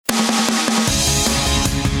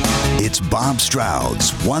Bob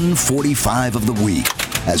Stroud's 145 of the week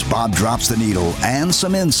as Bob drops the needle and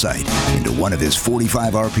some insight into one of his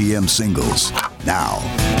 45 RPM singles. Now,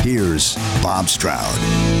 here's Bob Stroud.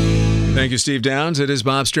 Thank you, Steve Downs. It is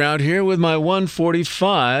Bob Stroud here with my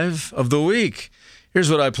 145 of the week. Here's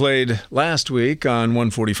what I played last week on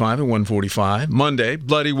 145 and 145. Monday,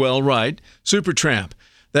 Bloody Well Right, Supertramp.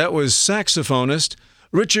 That was saxophonist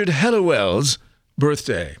Richard Hellowell's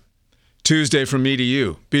birthday. Tuesday, From Me to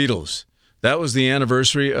You, Beatles. That was the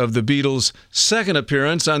anniversary of the Beatles' second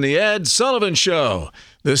appearance on The Ed Sullivan Show,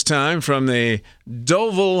 this time from the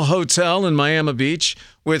Deauville Hotel in Miami Beach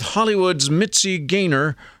with Hollywood's Mitzi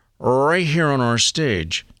Gaynor right here on our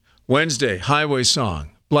stage. Wednesday, Highway Song,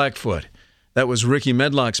 Blackfoot. That was Ricky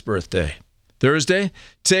Medlock's birthday. Thursday,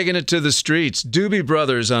 Taking It to the Streets, Doobie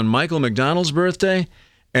Brothers on Michael McDonald's birthday.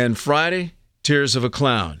 And Friday, Tears of a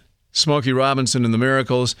Clown, Smokey Robinson and the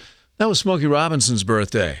Miracles. That was Smokey Robinson's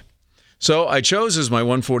birthday. So I chose as my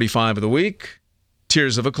 145 of the week,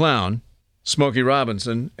 Tears of a Clown, Smokey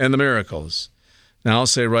Robinson and the Miracles. Now I'll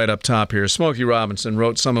say right up top here, Smokey Robinson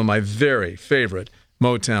wrote some of my very favorite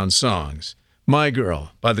Motown songs. My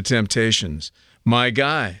Girl by The Temptations, My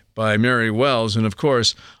Guy by Mary Wells, and of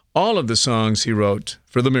course, all of the songs he wrote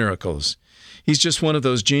for the Miracles. He's just one of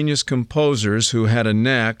those genius composers who had a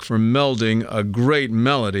knack for melding a great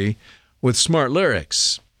melody with smart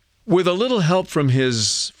lyrics. With a little help from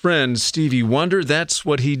his friend Stevie Wonder, that's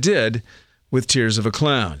what he did with Tears of a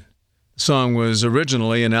Clown. The song was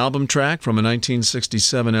originally an album track from a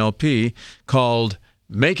 1967 LP called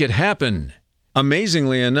Make It Happen.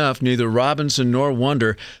 Amazingly enough, neither Robinson nor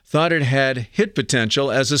Wonder thought it had hit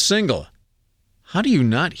potential as a single. How do you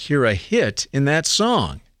not hear a hit in that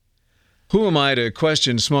song? Who am I to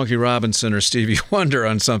question Smokey Robinson or Stevie Wonder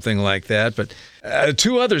on something like that? But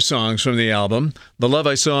two other songs from the album, The Love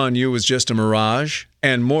I Saw in You Was Just a Mirage,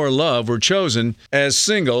 and More Love, were chosen as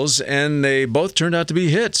singles, and they both turned out to be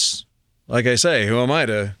hits. Like I say, who am I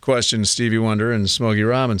to question Stevie Wonder and Smokey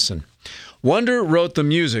Robinson? Wonder wrote the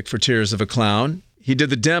music for Tears of a Clown. He did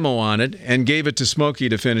the demo on it and gave it to Smokey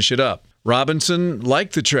to finish it up. Robinson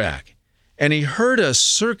liked the track, and he heard a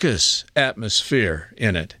circus atmosphere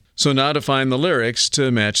in it. So now to find the lyrics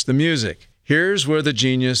to match the music. Here's where the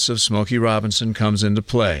genius of Smokey Robinson comes into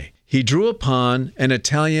play. He drew upon an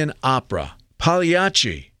Italian opera,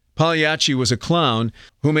 Pagliacci. Pagliacci was a clown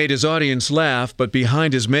who made his audience laugh, but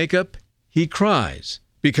behind his makeup, he cries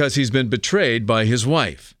because he's been betrayed by his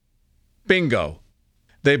wife. Bingo.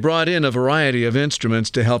 They brought in a variety of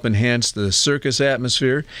instruments to help enhance the circus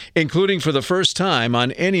atmosphere, including for the first time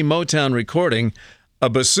on any Motown recording,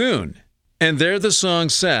 a bassoon. And there the song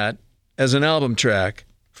sat as an album track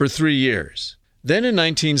for 3 years. Then in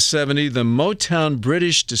 1970, the Motown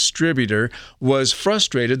British distributor was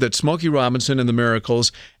frustrated that Smokey Robinson and the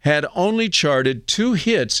Miracles had only charted 2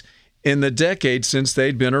 hits in the decade since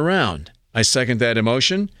they'd been around. I Second That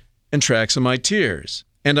Emotion and Tracks of My Tears.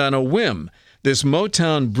 And on a whim, this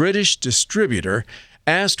Motown British distributor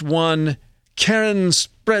asked one Karen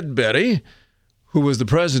Spreadberry, who was the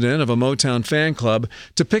president of a Motown fan club,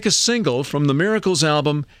 to pick a single from the Miracles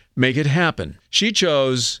album, Make It Happen. She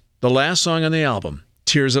chose the last song on the album,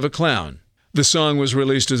 Tears of a Clown. The song was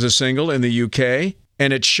released as a single in the UK,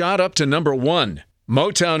 and it shot up to number 1.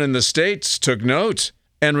 Motown in the States took note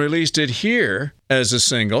and released it here as a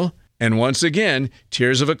single, and once again,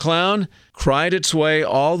 Tears of a Clown cried its way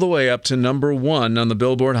all the way up to number 1 on the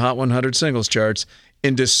Billboard Hot 100 singles charts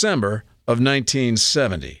in December of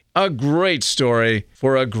 1970. A great story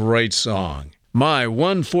for a great song. My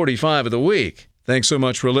 145 of the week. Thanks so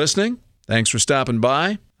much for listening. Thanks for stopping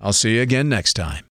by. I'll see you again next time.